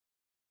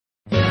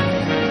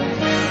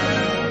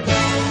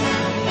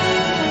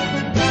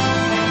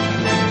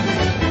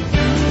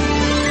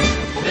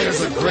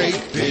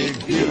great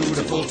big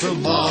beautiful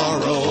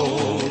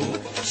tomorrow,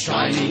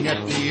 shining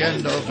at the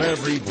end of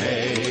every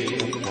day.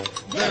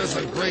 There's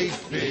a great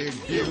big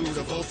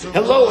beautiful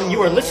tomorrow. Hello, and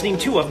you are listening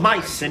to Of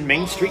Mice and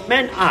Main Street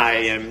Men. I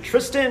am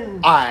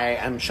Tristan. I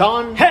am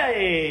Sean.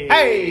 Hey!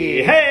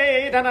 Hey!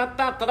 Hey! Dun.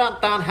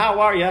 How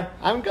are you?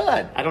 I'm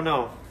good. I don't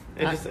know.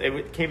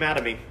 It came out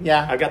of me.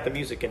 Yeah. I got the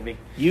music in me.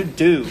 You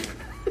do.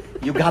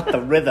 You got the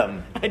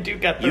rhythm. I do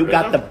got the You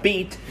rhythm. got the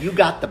beat. You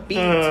got the beat.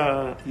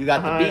 You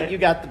got the beat. You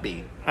got the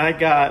beat. I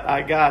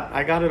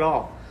got it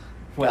all.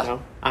 Well, you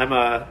know,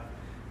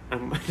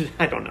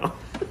 I don't know.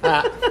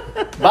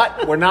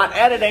 but we're not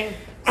editing,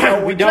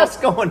 so we're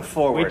just going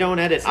forward. We don't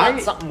edit. It's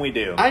not something we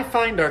do. I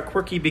find our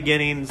quirky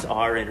beginnings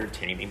are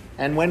entertaining.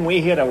 And when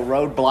we hit a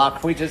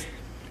roadblock, we just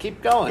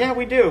keep going. Yeah,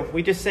 we do.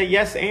 We just say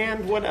yes,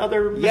 and what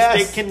other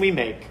mistake can we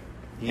make?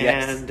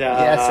 Yes. And,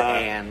 yes,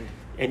 and.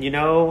 And you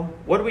know,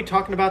 what are we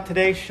talking about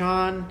today,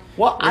 Sean?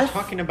 Well, I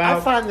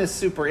find this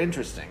super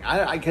interesting.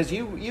 Because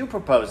you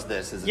proposed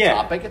this as a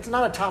topic. It's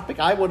not a topic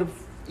I would have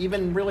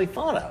even really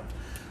thought of.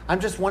 I'm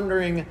just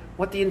wondering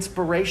what the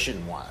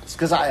inspiration was,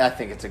 because I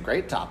think it's a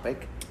great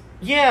topic.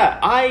 Yeah,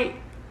 I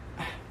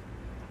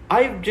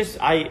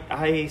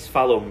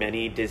follow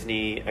many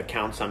Disney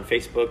accounts on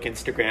Facebook,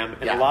 Instagram,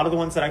 and a lot of the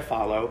ones that I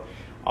follow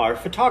are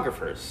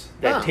photographers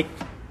that take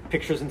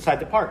pictures inside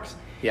the parks.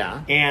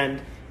 Yeah.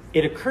 And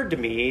it occurred to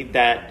me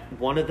that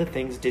one of the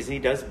things Disney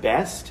does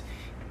best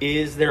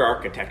is their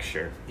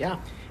architecture. Yeah.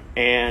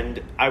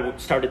 And I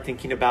started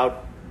thinking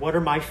about what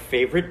are my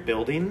favorite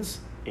buildings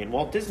in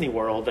Walt Disney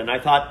World, and I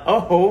thought,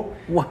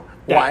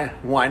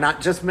 why not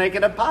just make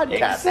it a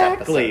podcast?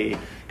 Exactly.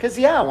 Because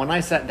when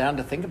I sat down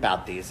to think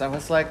about these, I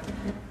was like,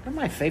 what are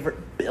my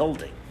favorite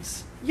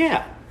buildings?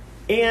 Yeah,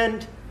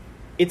 and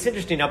it's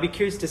interesting. I'll be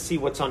curious to see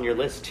what's on your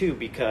list too,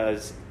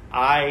 because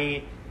we'll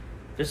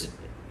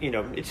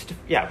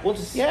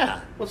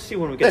see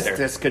when we get there.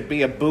 This could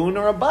be a boon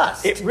or a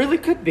bust. It really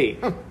could be.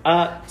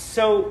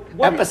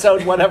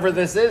 Whatever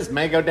this is,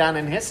 may go down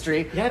in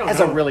history as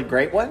a really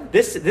great one.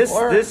 This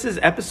is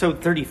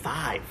episode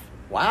 35.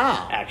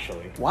 Wow.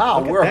 Actually.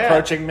 Wow, we're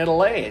approaching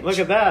middle age. Look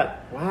at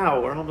that.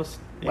 Wow, we're almost...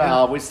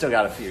 Well, we still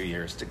got a few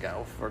years to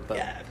go for the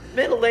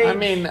middle age. I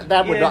mean,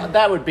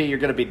 that would be you're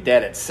going to be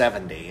dead at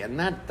 70, and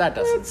that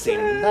doesn't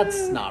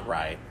that's not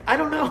right. I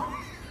don't know.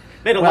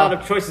 Made a lot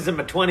of choices in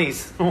my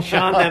 20s,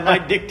 Sean, that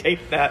might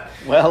dictate that.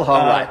 Well, all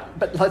right.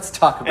 But let's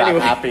talk about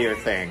happier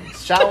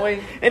things, shall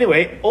we?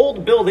 Anyway,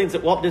 old buildings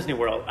at Walt Disney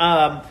World.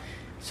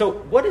 So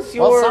what is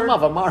your... Well, some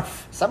of them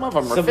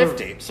are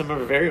 50. Some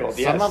are very old,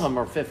 yes. Some of them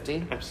are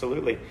 50.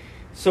 Absolutely.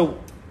 So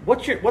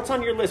what's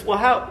on your list?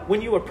 Well,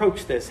 when you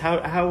approach this,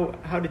 how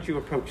did you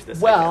approach this?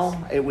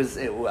 Well, it was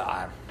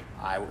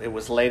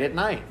late at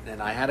night,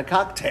 and I had a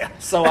cocktail.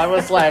 So I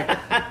was like,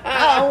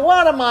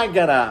 what am I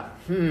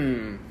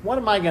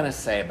gonna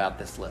say about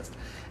this list?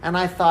 And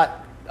I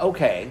thought,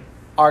 okay,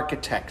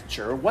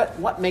 architecture.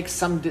 What makes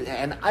some?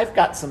 And I've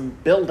got some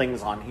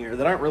buildings on here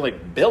that aren't really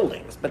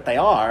buildings, but they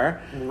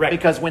are. Right.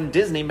 Because when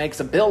Disney makes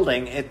a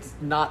building, it's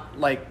not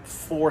like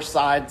four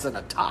sides and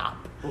a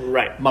top.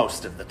 Right.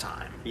 Most of the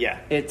time. Yeah.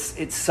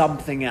 It's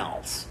something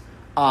else.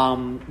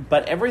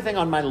 But everything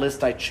on my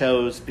list I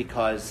chose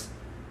because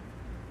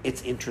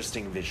it's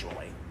interesting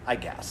visually, I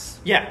guess.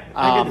 Yeah,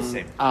 I did the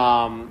same.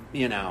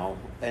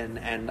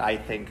 And I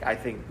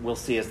think we'll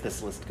see as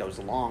this list goes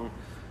along.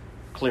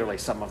 Clearly,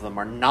 some of them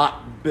are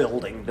not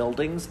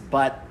buildings,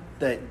 but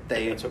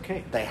that's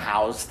okay. They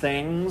house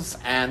things,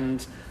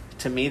 and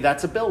to me,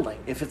 that's a building.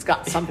 If it's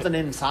got something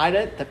inside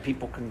it that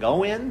people can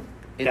go in,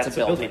 it's a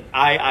building.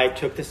 I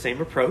took the same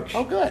approach.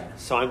 Oh, good.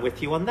 So I'm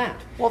with you on that.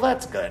 Well,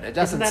 that's good. It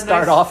doesn't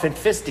start off in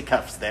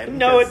fisticuffs then.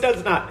 No, it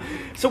does not.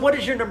 So what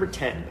is your number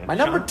 10? My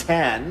number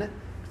 10,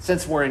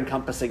 since we're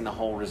encompassing the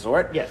whole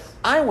resort, yes,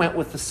 I went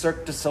with the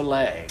Cirque du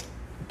Soleil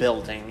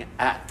building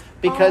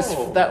because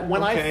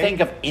when I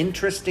think of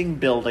interesting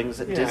buildings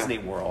at Disney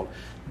World,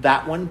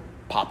 that one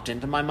popped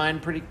into my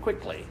mind pretty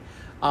quickly.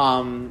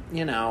 And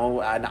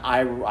I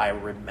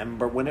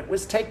remember when it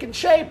was taking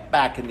shape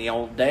back in the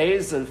old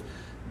days of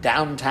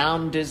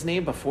downtown Disney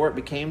before it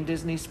became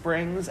Disney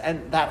Springs,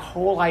 and that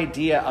whole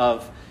idea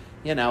of,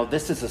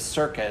 this is a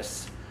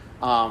circus,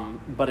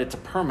 but it's a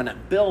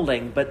permanent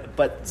building,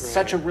 but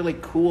such a really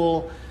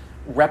cool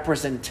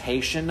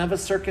representation of a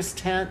circus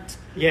tent.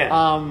 Yeah.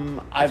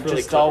 I've really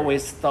just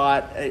always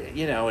thought,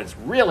 it's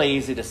really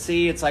easy to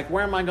see. It's like,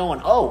 where am I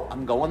going? Oh,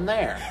 I'm going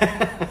there.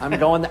 I'm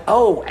going there.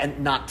 Oh,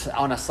 and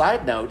on a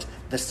side note,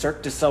 the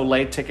Cirque du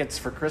Soleil tickets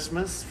for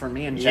Christmas for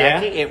me and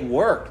Jackie, it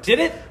worked. Did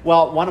it?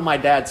 Well, one of my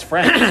dad's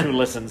friends who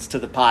listens to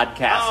the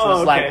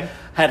podcast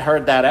had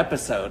heard that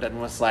episode and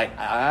was like,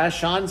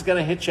 Sean's going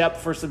to hit you up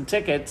for some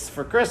tickets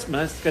for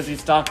Christmas because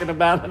he's talking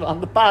about it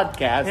on the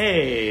podcast.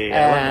 Hey.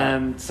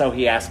 And so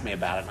he asked me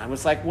about it. And I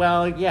was like,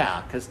 well,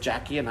 yeah, because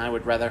Jackie and I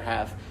would rather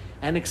have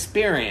an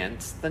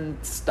experience than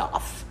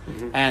stuff.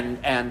 Mm-hmm.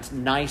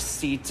 And nice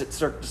seats at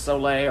Cirque du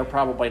Soleil are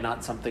probably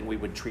not something we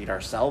would treat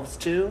ourselves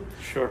to.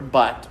 Sure.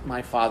 But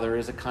my father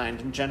is a kind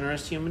and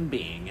generous human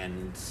being,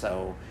 and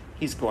so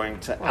He's going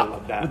to. I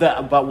love that.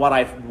 But what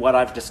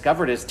I've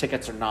discovered is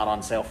tickets are not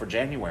on sale for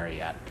January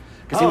yet.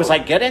 Because he was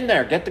like, get in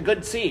there, get the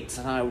good seats.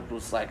 And I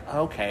was like,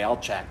 okay, I'll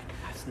check.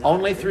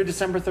 Only through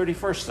December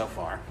 31st so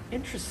far.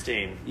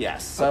 Interesting.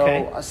 Yes. So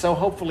Okay. so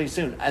hopefully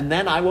soon. And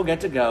then I will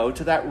get to go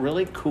to that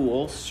really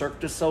cool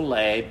Cirque du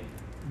Soleil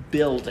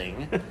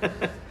building.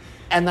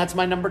 And that's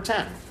my number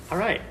 10. All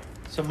right.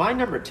 So my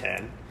number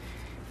 10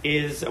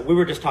 is, we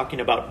were just talking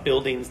about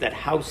buildings that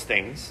house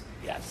things.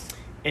 Yes.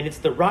 And it's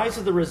the Rise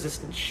of the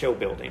Resistance show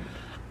building.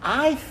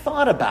 I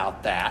thought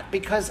about that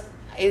because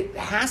it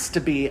has to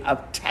be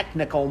a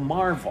technical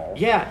marvel.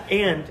 Yeah,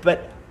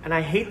 and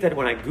I hate that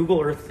when I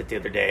Google Earthed it the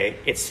other day,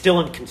 it's still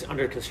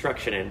under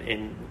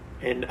construction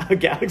in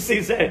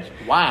Galaxy's Edge.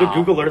 Wow. The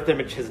Google Earth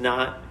image has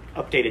not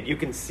updated. You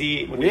can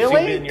see when you zoom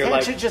Really? in, you're Can't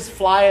like, you just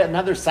fly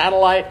another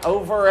satellite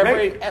over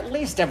at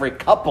least every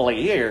couple of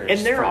years? and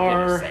for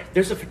goodness sake?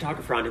 there's a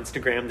photographer on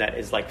Instagram that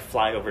is like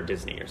Fly Over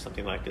Disney or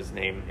something like his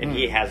name, and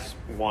he has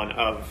one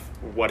of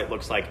what it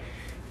looks like.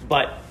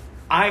 But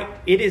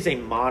it is a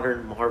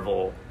modern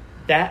marvel.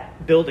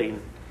 That building,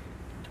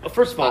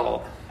 first of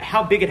all,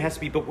 how big it has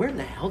to be, but where in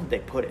the hell did they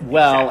put it?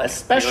 Well, exactly?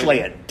 especially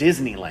You know what at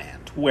Disneyland.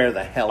 Where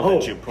the hell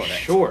did you put it?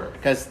 Sure.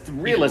 Because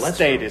real Even less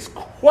estate room. is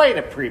quite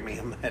a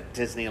premium at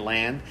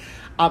Disneyland.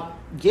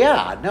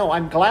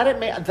 I'm glad it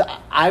made.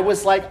 I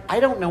was like, I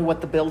don't know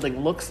what the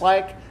building looks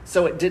like,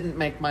 so it didn't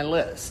make my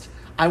list.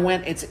 I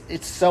went.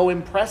 It's so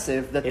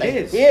impressive that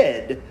they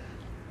hid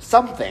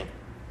something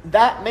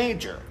that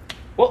major.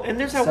 Well, and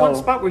there's that one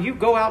spot where you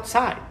go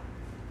outside.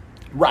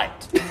 Right.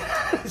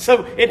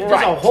 So there's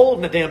a hole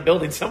in the damn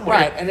building somewhere.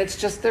 Right, and it's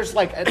just there's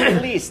like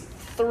at least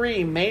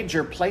 3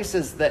 major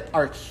places that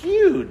are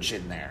huge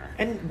in there.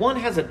 And one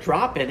has a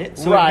drop in it,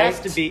 so Right. it has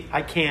to be,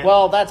 I can't.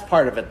 Well, that's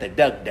part of it. They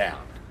dug down.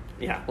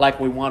 Yeah. Like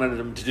we wanted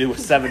them to do with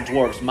Seven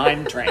Dwarfs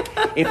Mine Train.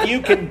 If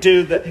you can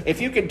do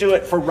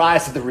it for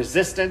Rise of the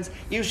Resistance,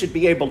 you should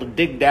be able to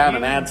dig down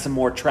and add some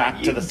more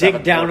track to the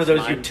Seven dig down to Dwarfs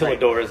those Mine Train.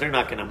 utilidors. They're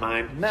not going to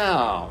mind.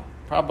 No,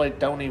 probably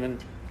don't even.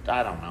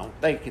 I don't know.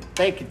 They could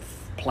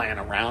plan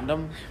around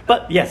them.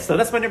 But yes, so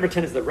that's my number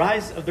 10 is the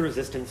Rise of the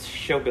Resistance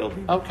show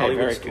building. Okay,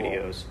 Hollywood very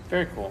Studios. cool.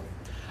 Very cool.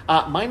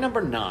 My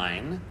number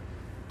 9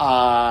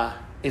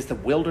 is the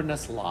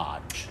Wilderness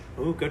Lodge.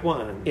 Ooh, good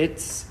one.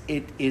 It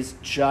is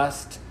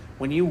just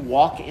when you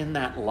walk in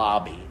that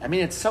lobby. I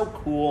mean, it's so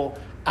cool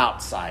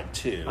outside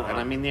too, and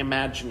I mean the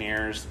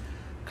Imagineers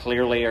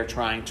clearly are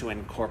trying to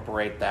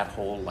incorporate that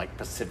whole like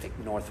Pacific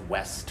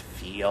Northwest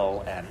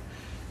feel, and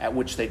at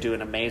which they do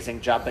an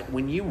amazing job. But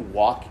when you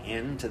walk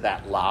into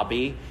that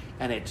lobby,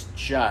 and it's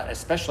just,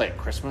 especially at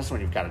Christmas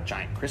when you've got a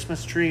giant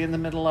Christmas tree in the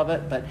middle of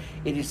it, but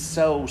it is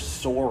so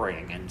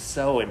soaring and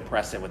so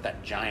impressive with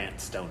that giant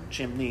stone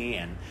chimney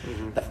and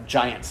the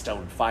giant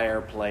stone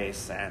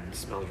fireplace. And It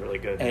smells really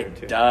good there,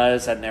 too. it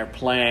does, and they're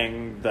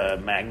playing the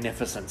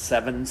Magnificent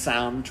Seven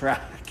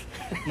soundtrack.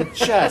 You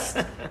just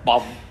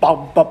bum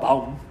bum bum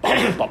bum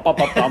bum bum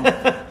bum bum.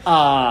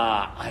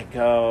 I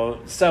go.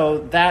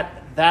 So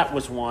that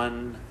was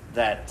one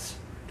that.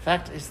 In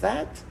fact,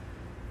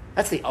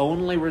 that's the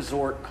only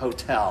resort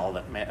hotel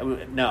that.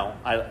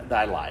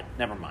 I lied.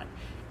 Never mind.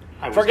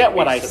 Forget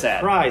what I said.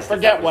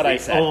 Forget what I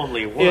said.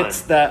 Only one.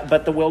 It's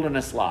the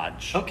Wilderness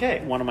Lodge. Okay.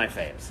 One of my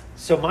faves.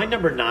 So my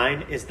number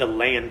 9 is the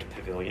Land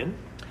Pavilion.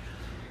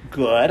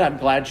 Good. I'm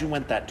glad you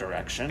went that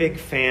direction. Big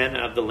fan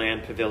of the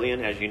Land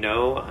Pavilion. As you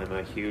know, I'm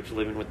a huge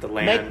Living with the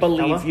Land Make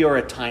believe fella. you're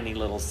a tiny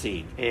little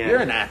seed. And- You're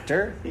an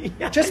actor.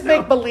 Yeah, Just I know.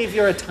 make believe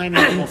you're a tiny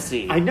little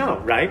seed. I know,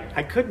 right?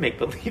 I could make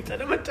believe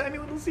that I'm a tiny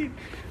little seed.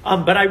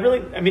 But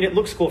it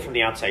looks cool from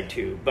the outside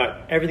too,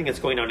 but everything that's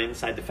going on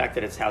inside, the fact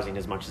that it's housing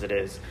as much as it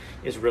is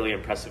really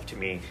impressive to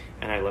me.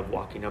 And I love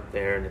walking up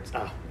there, and it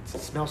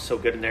smells so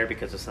good in there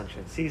because of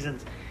Sunshine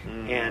Seasons.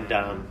 And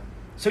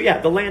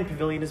the Land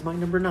Pavilion is my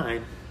number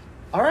 9.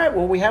 All right,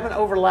 well, we haven't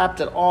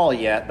overlapped at all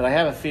yet, but I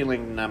have a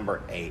feeling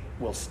number 8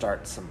 will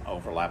start some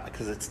overlap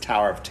because it's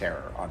Tower of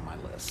Terror on my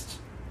list.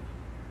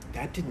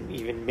 That didn't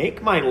even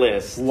make my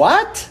list.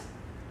 What?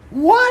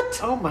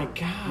 Oh my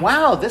God.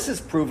 Wow, this is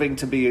proving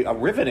to be a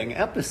riveting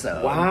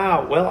episode.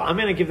 Wow. Well, I'm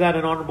going to give that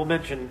an honorable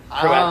mention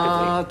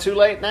proactively. Too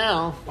late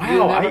now. Wow.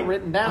 You have it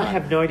written down. I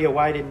have no idea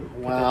why I didn't. put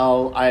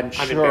Well, I'm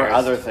sure embarrassed.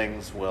 other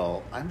things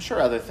will. I'm sure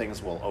other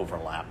things will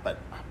overlap, but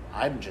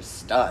I'm just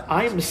stunned.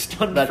 I am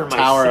stunned that for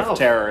Tower myself. of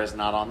Terror is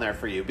not on there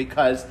for you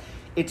because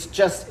it's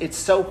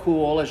so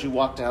cool as you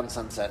walk down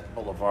Sunset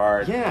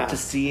Boulevard to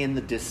see in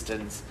the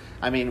distance.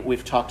 I mean,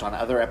 we've talked on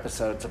other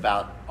episodes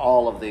about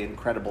all of the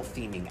incredible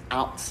theming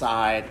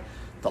outside,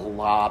 the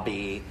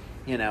lobby,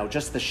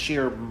 just the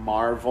sheer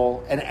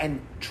marvel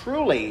and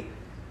truly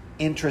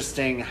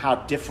interesting how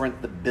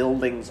different the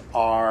buildings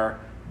are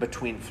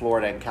between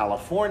Florida and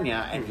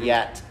California, and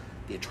yet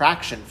the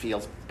attraction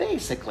feels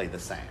basically the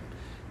same.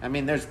 I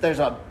mean, there's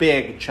a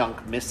big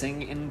chunk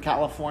missing in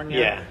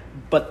California,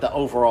 but the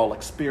overall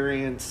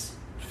experience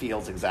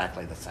feels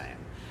exactly the same.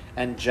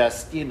 And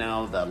just,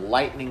 the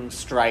lightning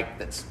strike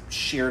that's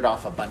sheared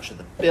off a bunch of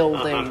the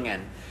building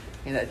and,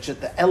 just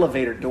the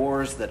elevator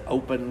doors that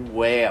open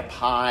way up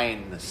high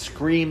and the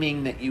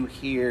screaming that you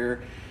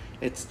hear.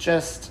 It's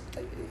just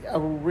a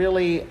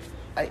really,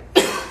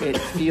 it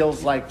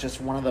feels like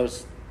just one of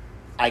those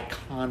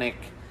iconic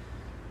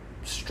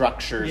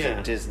structures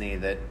at Disney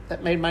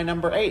that made my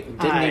number 8.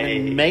 Didn't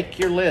even make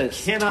your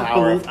list. Cannot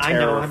believe. I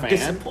know. I'm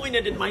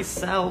disappointed in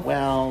myself.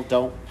 Well,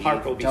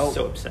 Harp will be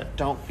so upset.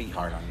 Don't be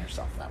hard on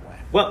yourself that way.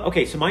 Well,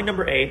 okay. So my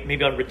number 8,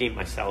 maybe I'll redeem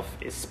myself,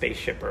 is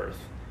Spaceship Earth.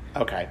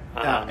 Okay,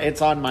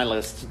 it's on my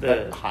list,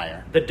 but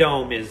higher. The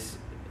dome is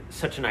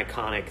such an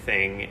iconic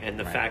thing, and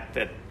the fact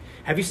that,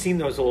 have you seen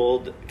those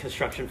old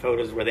construction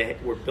photos where they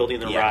were building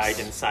the ride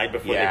inside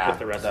before they put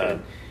the rest of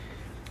it?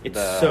 It's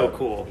so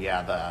cool.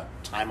 Yeah, the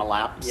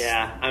time-elapse.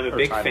 Yeah, I'm a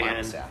big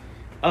fan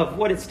of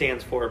what it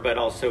stands for, but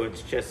also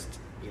it's just,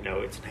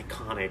 it's an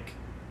iconic.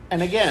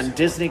 And again,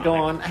 Disney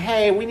going,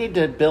 hey, we need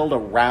to build a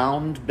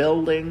round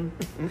building.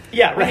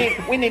 Yeah, right.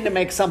 We need to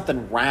make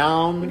something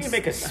round. We need to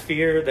make a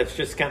sphere that's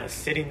just kind of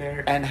sitting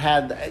there. And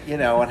had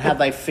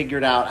they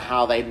figured out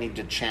how they need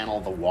to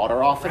channel the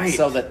water off it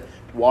so that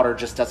water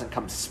just doesn't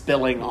come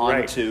spilling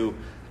onto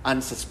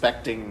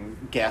unsuspecting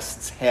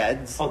guests'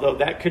 heads. Although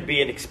that could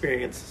be an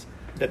experience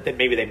that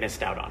maybe they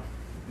missed out on.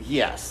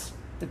 Yes.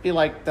 It'd be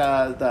like the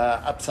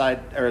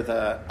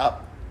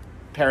up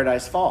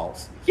Paradise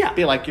Falls. Yeah. It'd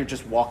be like you're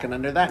just walking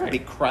under that and be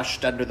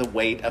crushed under the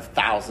weight of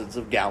thousands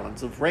of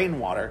gallons of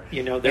rainwater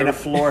in a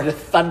Florida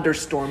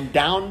thunderstorm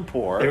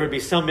downpour. There would be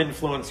some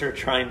influencer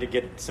trying to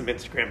get some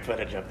Instagram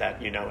footage of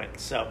that,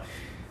 So,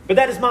 but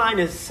that is mine,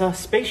 is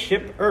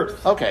Spaceship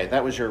Earth. Okay,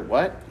 that was your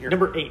what? Your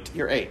number 8.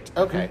 Your 8.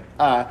 Okay.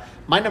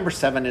 My number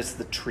 7 is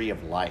the Tree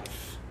of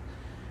Life,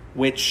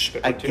 which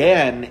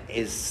again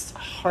is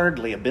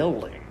hardly a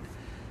building.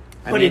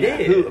 But it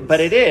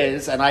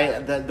is, and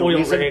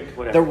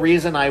the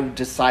reason I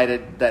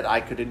decided that I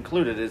could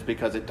include it is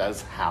because it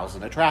does house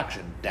an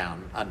attraction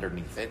down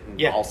underneath it, and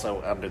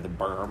also under the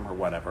berm or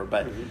whatever.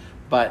 But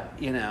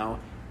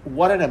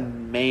what an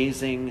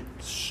amazing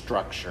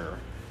structure,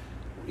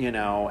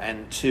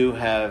 and to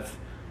have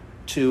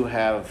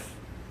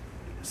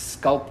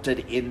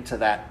sculpted into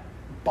that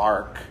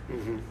bark,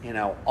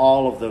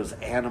 all of those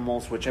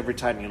animals, which every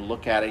time you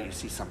look at it, you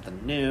see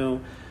something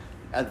new.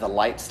 The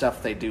light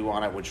stuff they do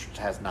on it, which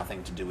has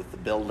nothing to do with the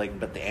building,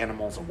 but the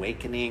animals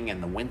awakening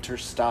and the winter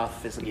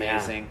stuff is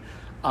amazing.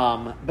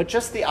 But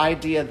just the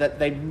idea that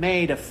they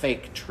made a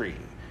fake tree.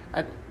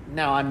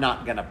 Now, I'm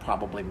not going to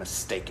probably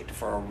mistake it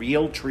for a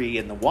real tree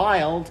in the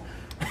wild,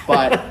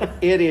 but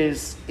it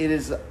is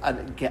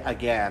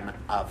again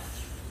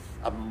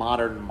a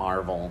modern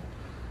marvel,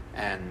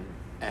 and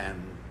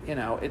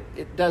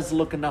it does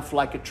look enough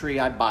like a tree.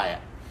 I buy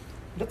it.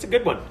 That's a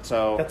good one.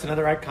 So that's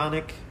another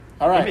iconic.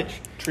 All right, image.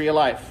 Tree of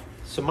Life.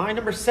 So my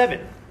number 7,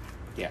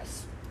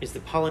 is the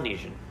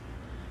Polynesian.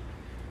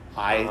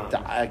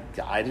 I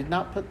did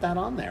not put that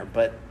on there,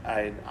 but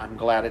I'm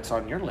glad it's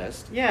on your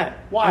list. Yeah.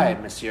 Why,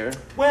 monsieur?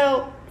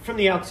 Well, from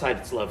the outside,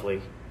 it's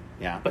lovely.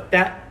 Yeah. But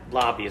that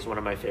lobby is one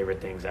of my favorite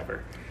things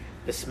ever.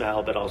 The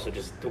smell, but also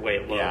just the way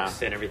it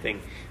looks and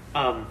everything.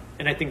 And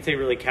I think they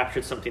really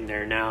captured something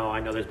there. Now,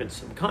 I know there's been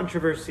some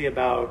controversy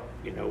about,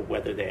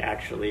 whether they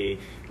actually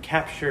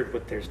captured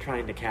what they're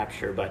trying to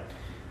capture, but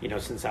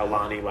since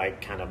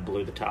Aulani kind of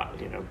blew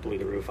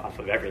the roof off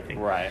of everything.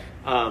 Right.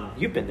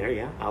 You've been there,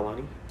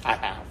 Aulani? I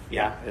have.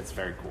 Yeah. It's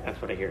very cool.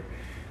 That's what I hear.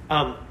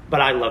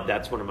 But I love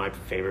that's one of my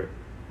favorite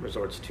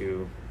resorts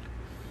to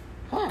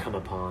come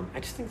upon. I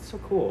just think it's so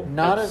cool.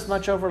 Not as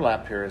much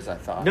overlap here as I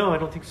thought. No, I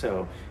don't think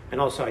so. And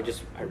also, I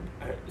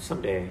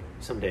someday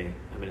I'm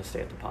going to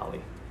stay at the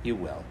Poly. You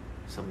will.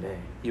 Someday.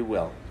 You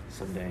will.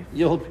 Someday.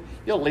 You'll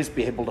at least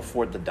be able to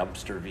afford the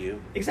dumpster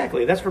view.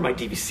 Exactly. That's where my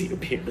DVC would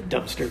be, the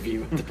dumpster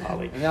view at the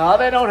Poly. No,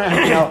 they don't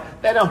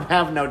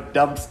have no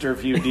dumpster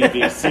view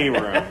DVC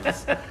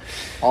rooms.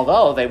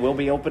 Although they will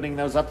be opening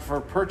those up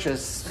for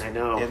purchase. I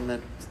know. In the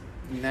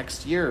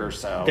next year or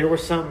so. There were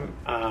some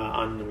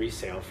on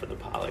resale for the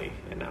Poly,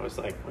 and I was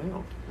like, wow,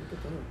 look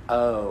at that.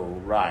 Oh,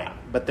 right.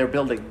 But they're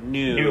building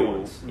new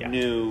ones,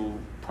 new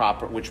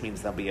proper, which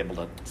means they'll be able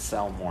to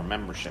sell more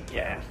membership.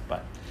 Yeah.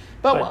 But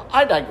well,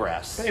 I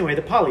digress. But anyway,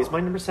 the Poly is my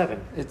number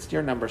 7. It's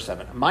your number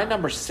 7. My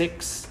number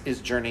 6 is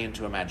Journey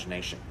into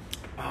Imagination.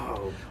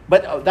 Oh.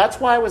 But that's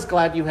why I was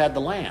glad you had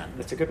the land.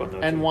 That's a good one, though.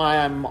 And why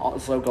I'm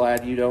also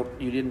glad you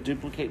didn't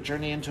duplicate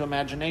Journey into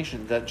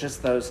Imagination. That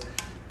just those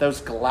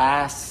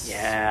glass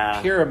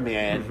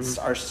pyramids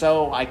are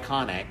so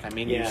iconic. I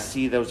mean, you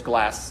see those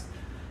glass,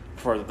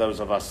 for those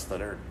of us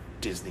that are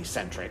Disney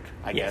centric,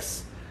 I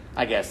guess,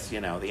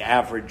 the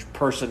average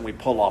person we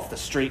pull off the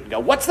street and go,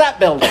 "What's that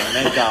building?"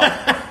 And they go,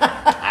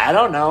 "I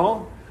don't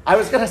know." I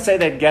was going to say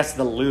they'd guess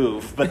the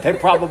Louvre, but they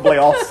probably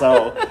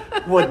also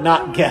would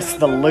not guess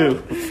the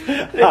Louvre.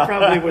 They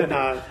probably would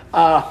not.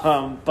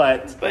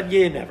 But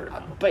you never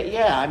know. But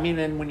yeah, I mean,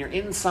 and when you're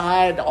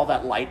inside, all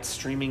that light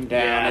streaming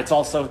down, it's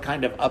also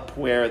kind of up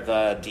where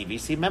the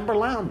DVC member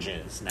lounge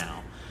is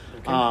now.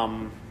 Okay.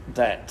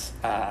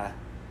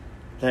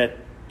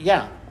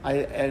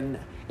 And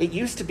it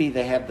used to be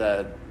they had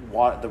the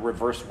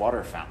reverse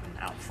water fountain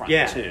out front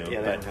too.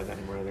 Yeah, they don't have that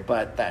anymore either.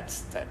 But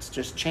that's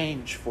just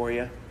change for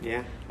you.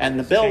 Yeah. And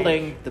the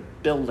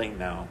building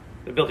though,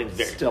 The building's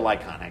very still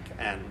iconic,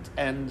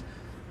 and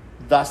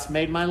thus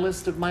made my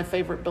list of my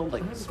favorite I'm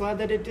buildings. glad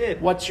that it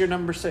did. What's your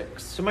number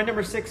 6? So my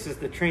number 6 is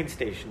the train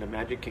station of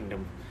Magic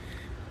Kingdom.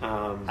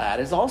 That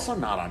is also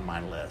not on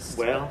my list.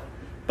 Well,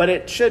 but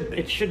it should be.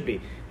 It should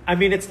be. I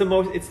mean, it's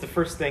the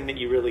first thing that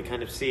you really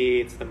kind of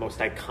see. It's the most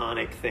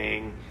iconic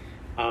thing.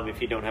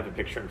 If you don't have a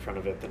picture in front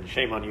of it, then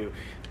shame on you.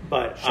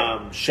 But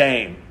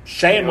shame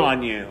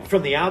on you.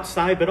 From the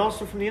outside, but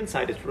also from the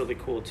inside, it's really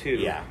cool too.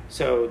 Yeah.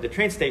 So the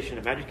train station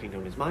of Magic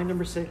Kingdom is my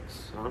number 6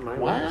 on my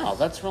list. Wow,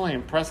 that's really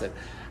impressive.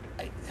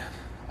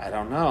 I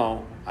don't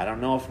know. I don't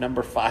know if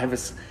number 5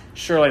 is...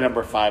 Surely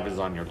number 5 is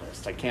on your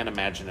list. I can't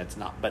imagine it's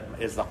not, but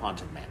is the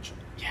Haunted Mansion.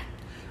 Yeah.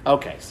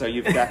 Okay, so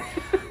you've got...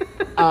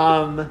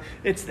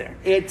 it's there.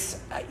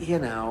 It's,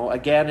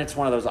 again, it's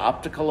one of those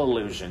optical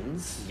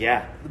illusions.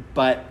 Yeah.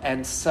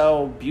 And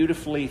so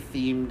beautifully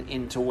themed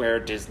into where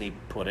Disney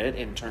put it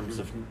in terms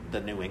of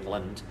the New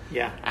England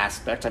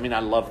aspect. I mean,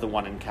 I love the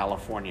one in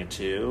California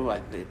too.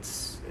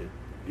 It's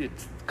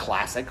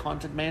classic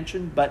Haunted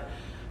Mansion, but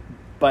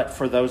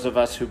for those of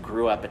us who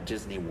grew up at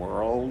Disney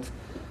World,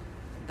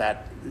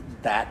 that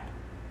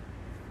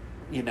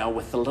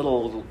with the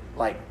little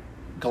like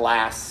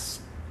glass,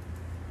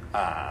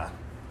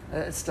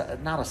 it's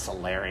not a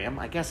solarium.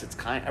 I guess it's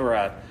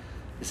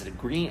is it a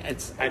green?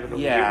 It's I don't know.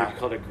 Yeah. Would you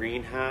call it a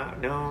greenhouse?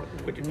 No.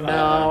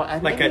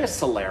 Maybe a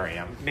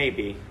solarium.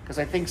 Maybe because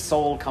I think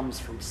soul comes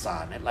from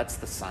sun. It lets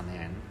the sun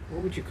in.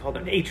 What would you call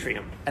it? An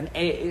atrium? An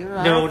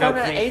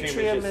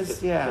atrium is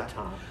the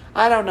top.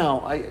 I don't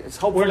know. It's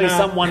hopefully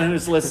someone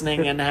who's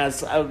listening and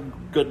has a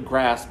good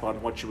grasp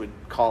on what you would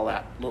call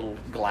that little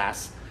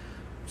glass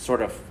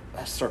sort of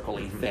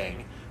circle-y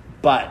thing.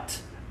 But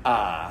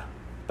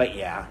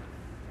yeah.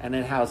 And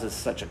it houses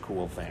such a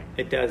cool thing.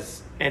 It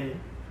does. And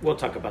we'll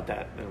talk about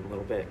that in a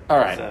little bit. All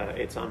right.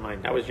 It's on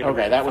mine. That was your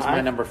number Okay, that was 5?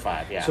 my number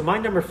 5, yeah. So my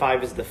number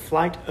 5 is the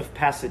Flight of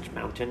Passage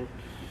Mountain.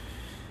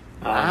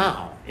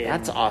 Wow.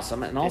 That's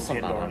awesome. And also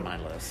not on my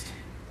list.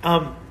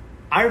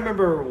 I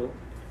remember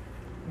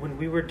when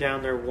we were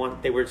down there,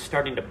 they were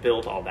starting to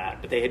build all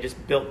that, but they had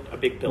just built a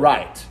big building.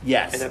 Right,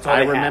 yes. And that's all I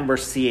they had. remember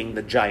seeing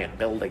the giant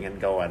building and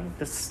going,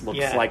 this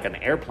looks like an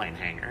airplane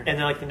hangar. And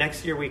then, like, the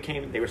next year we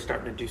came, they were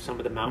starting to do some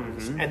of the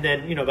mountains. And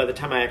then, by the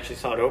time I actually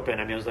saw it open,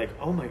 I was like,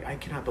 oh my, I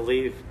cannot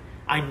believe,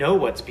 I know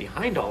what's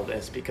behind all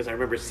this because I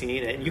remember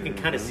seeing it, and you can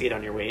kind of see it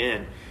on your way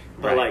in.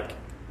 But, like,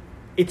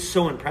 it's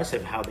so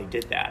impressive how they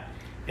did that.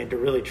 And to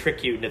really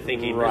trick you into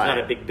thinking there's not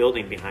a big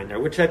building behind there,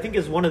 which I think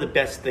is one of the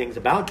best things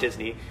about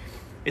Disney,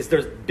 is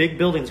there's big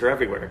buildings are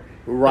everywhere.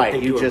 Right.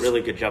 But they do a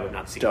really good job of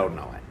not seeing don't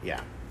them. know it,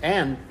 yeah.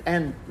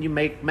 And you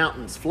make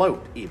mountains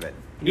float even.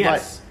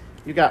 Yes.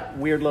 You got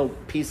weird little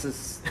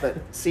pieces that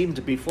seem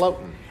to be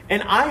floating.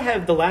 And I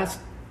have, the last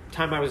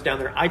time I was down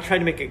there, I tried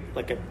to make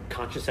a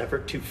conscious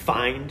effort to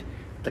find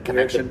the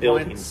connection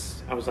buildings.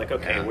 Points. I was like,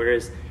 okay,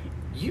 whereas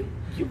you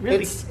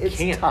really it's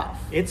can't. Tough.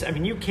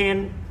 You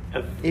can.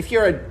 If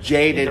you're a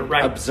jaded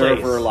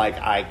observer place. like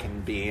I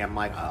can be, I'm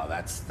like, oh,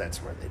 that's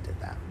where they did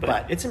that.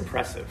 But it's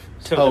impressive.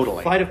 So totally.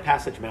 The Flight of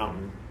Passage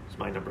Mountain is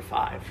my number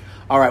 5.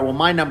 All right, well,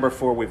 my number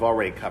 4 we've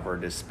already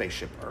covered is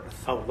Spaceship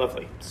Earth. Oh,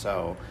 lovely.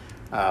 So,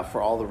 for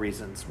all the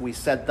reasons we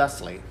said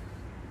thusly,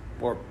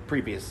 or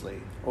previously,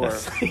 or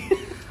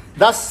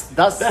thus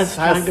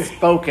has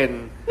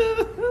spoken,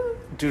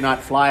 do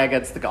not fly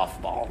against the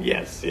golf ball.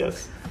 Yes.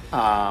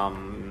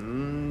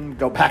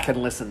 Go back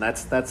and listen.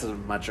 That's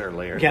much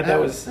earlier. Yeah, that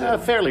was a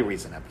fairly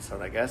recent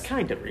episode, I guess.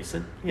 Kind of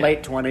recent. Yeah.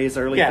 Late 20s,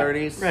 early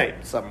 30s,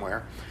 right,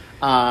 somewhere.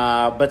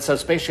 But so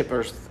Spaceship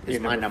Earth is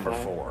my number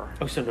 4.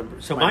 Oh,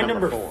 so my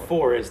number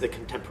 4 is the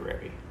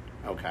Contemporary.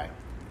 Okay.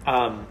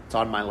 It's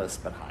on my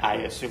list, but high. I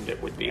assumed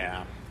it would be.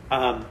 Yeah.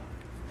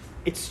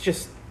 It's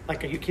just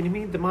like, are you kidding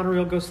me? The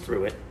monorail goes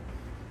through it.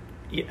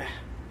 Yeah.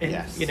 And,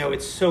 yes.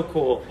 It's so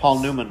cool. Paul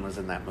Newman was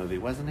in that movie,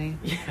 wasn't he?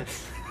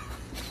 Yes.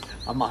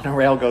 A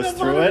monorail goes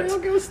through it.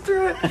 Goes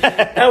through it.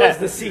 That was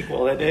the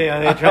sequel. They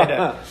tried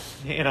to,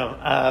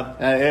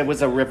 it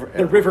was a river.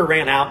 The river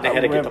ran out, and they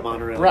had to get the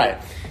monorail. Right.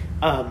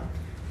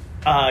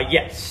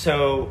 Yes.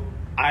 So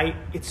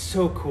it's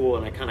so cool,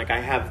 and I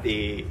have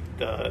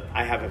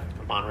I have a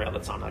monorail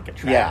that's on like a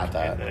track.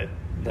 Yeah.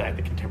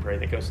 The Contemporary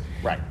that goes.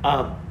 Right.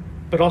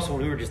 But also,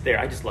 when we were just there,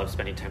 I just love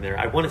spending time there.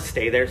 I want to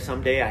stay there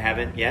someday. I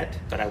haven't yet,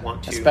 but I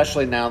want to.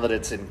 Especially now that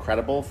it's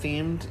Incredible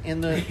themed in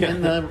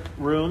the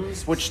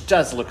rooms, which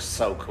does look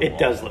so cool. It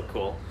does look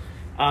cool.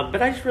 But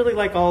I just really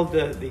like all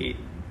the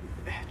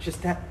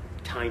just that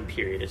time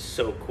period is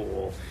so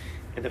cool,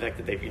 and the fact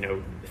that they've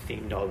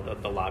themed all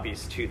the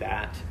lobbies to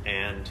that,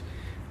 and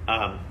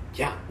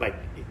like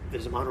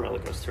there's a monorail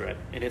that goes through it,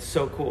 and it's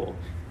so cool.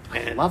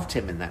 And I loved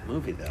him in that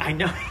movie, though. I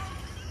know.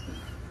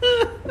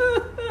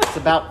 It's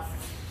about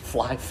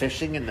fly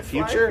fishing in the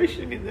future. Fly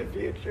fishing in the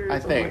future. I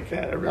think.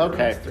 Like that.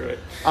 Okay. Through it.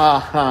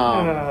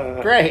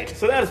 Great.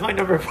 So that is my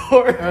number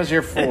 4. That was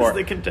your 4. It's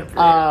the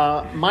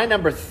Contemporary. My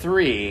number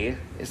 3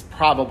 is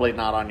probably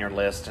not on your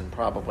list, and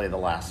probably the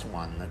last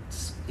one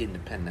that's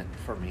independent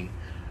for me.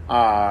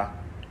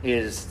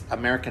 Is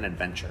American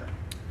Adventure.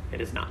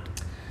 It is not.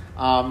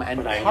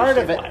 And part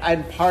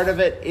of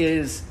it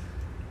is,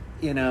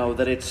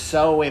 that it's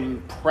so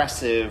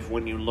impressive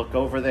when you look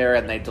over there,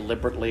 and they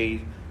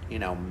deliberately,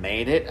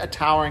 made it a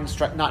towering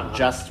structure, not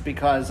just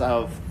because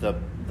of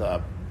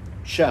the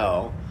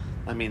show.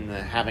 I mean,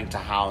 having to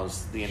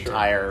house the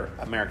entire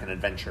American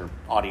Adventure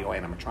audio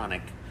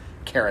animatronic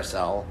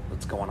carousel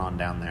that's going on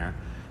down there.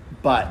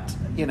 But,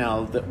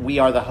 that we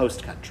are the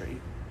host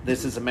country.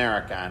 This is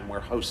America, and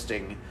we're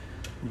hosting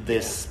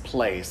this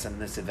place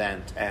and this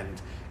event.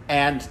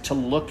 And to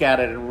look at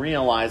it and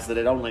realize that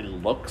it only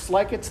looks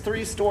like it's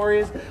 3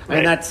 stories. I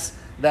mean, it's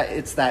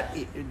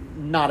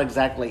not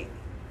exactly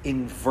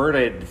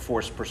inverted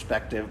forced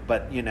perspective,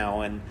 but,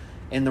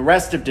 in the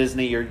rest of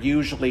Disney, you're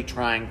usually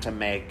trying to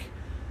make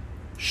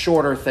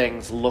shorter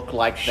things look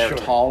like they're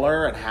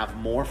taller and have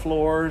more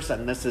floors,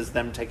 and this is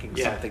them taking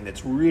something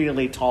that's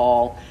really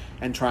tall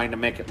and trying to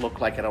make it look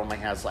like it only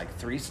has like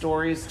 3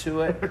 stories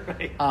to it.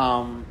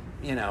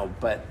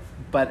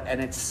 But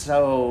it's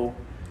so,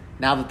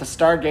 now that the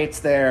Stargate's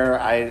there,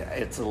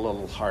 it's a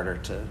little harder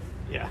to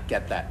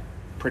get that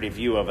pretty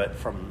view of it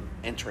from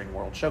entering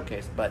World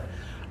Showcase. But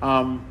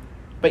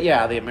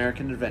yeah, the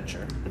American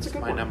Adventure. That's a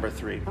good my one. number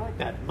 3. I like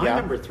that. My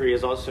number 3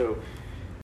 is also